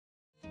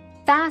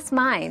Fast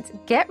minds,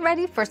 get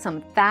ready for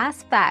some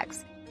fast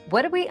facts.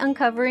 What are we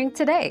uncovering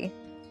today?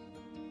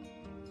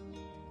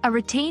 A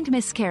retained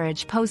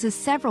miscarriage poses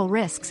several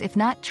risks if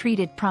not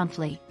treated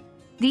promptly.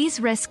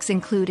 These risks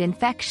include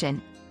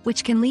infection,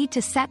 which can lead to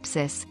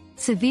sepsis,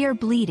 severe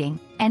bleeding,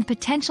 and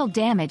potential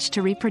damage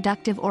to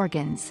reproductive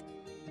organs.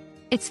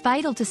 It's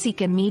vital to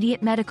seek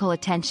immediate medical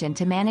attention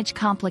to manage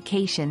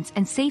complications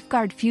and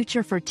safeguard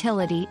future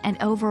fertility and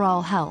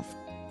overall health.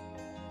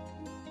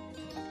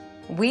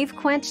 We've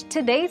quenched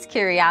today's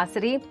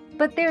curiosity,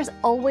 but there's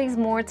always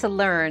more to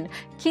learn.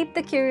 Keep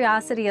the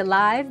curiosity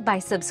alive by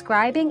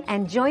subscribing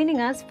and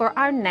joining us for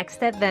our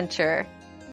next adventure.